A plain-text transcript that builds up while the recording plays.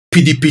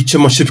PDP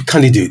chairmanship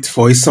candidate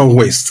for Esan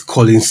West,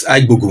 Collins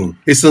Agbebaku,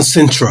 Esan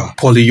Central,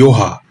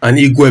 and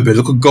Igueben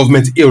local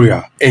government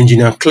area,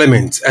 Engineer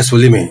Clement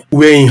Esolemen,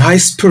 were in high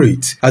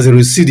spirit as they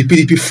received the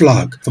PDP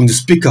flag from the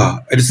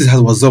Speaker, Edo State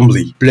House of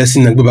Assembly,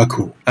 blessing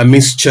Agbebaku,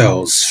 amidst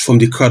cheers from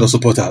the crowd of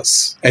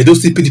supporters. Edo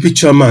State PDP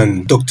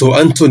Chairman, Dr.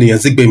 Anthony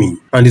Aziegbemin,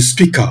 and the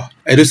Speaker,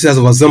 Edo State House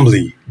of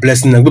Assembly,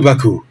 blessing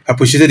Agbebaku,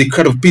 appreciated the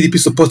crowd of PDP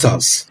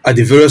supporters at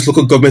the various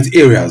local government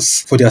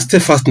areas for their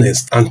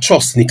steadfastness and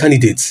trust in the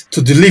candidates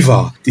to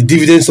deliver the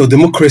dividends of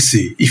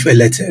democracy if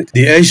elected.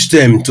 They urged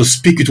them to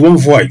speak with one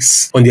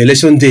voice on the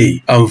election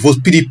day and vote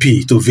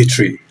PDP to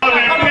victory.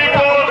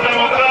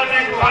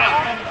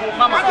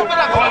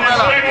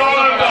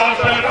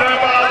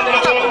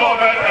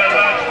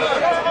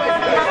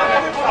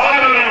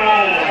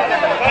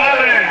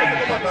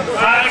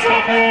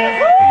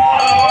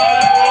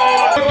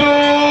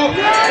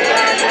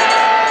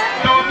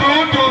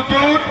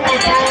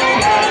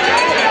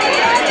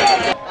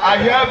 I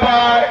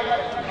hereby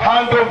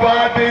hand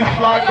over this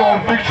flag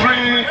of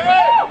victory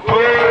to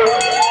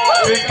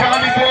the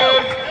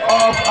candidate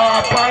of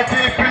our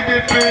party,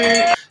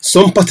 PDP.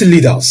 Some party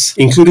leaders,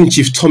 including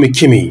Chief Tommy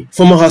Kimi,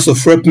 former House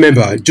of Rep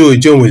member Joe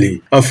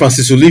Ejonwele, and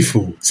Francis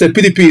Olifu, said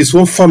PDP is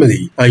one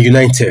family and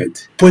united,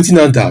 pointing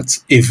out that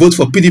a vote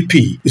for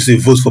PDP is a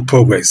vote for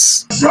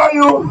progress. I assure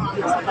you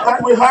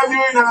that we have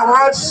you in our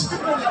hearts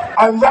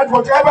and that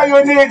whatever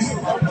you need,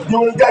 you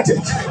will get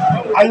it.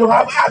 And you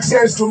have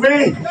access to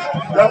me, you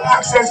have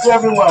access to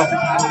everyone.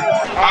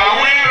 Are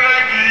we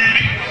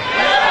ready?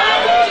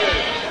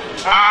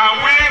 Are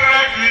we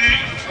ready?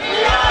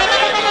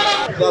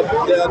 That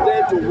they are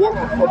there to work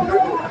for the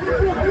people.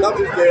 That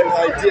is their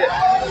idea.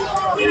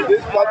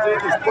 This party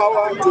is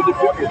power to the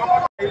people.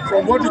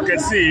 From what you can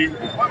see,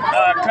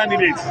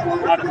 candidates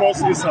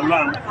across this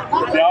land,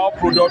 they are all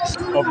products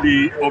of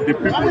the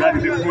people, that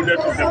is the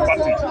product of the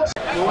party.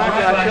 We want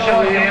to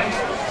assure him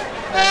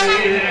that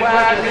we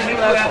require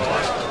physical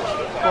effort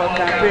for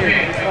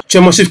campaign.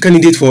 Chairmanship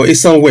candidate for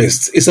Esan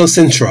West, Esan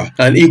Central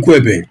and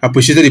Igueben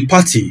appreciated the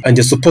party and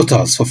their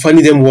supporters for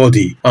finding them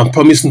worthy and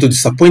promising to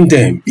disappoint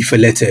them if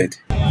elected.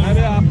 I'm very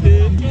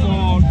happy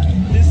for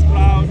this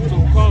crowd to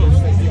come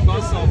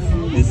because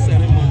of this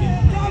ceremony.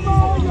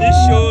 This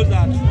shows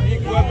that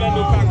Igueben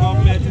local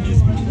government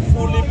is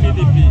fully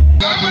PDP.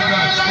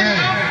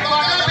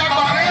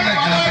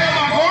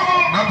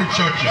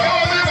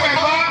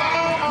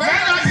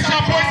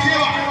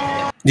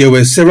 There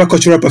were several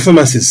cultural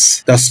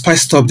performances that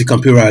spiced up the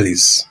campaign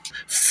rallies.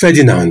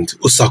 Fedinard,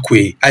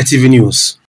 Osakue, ITV News.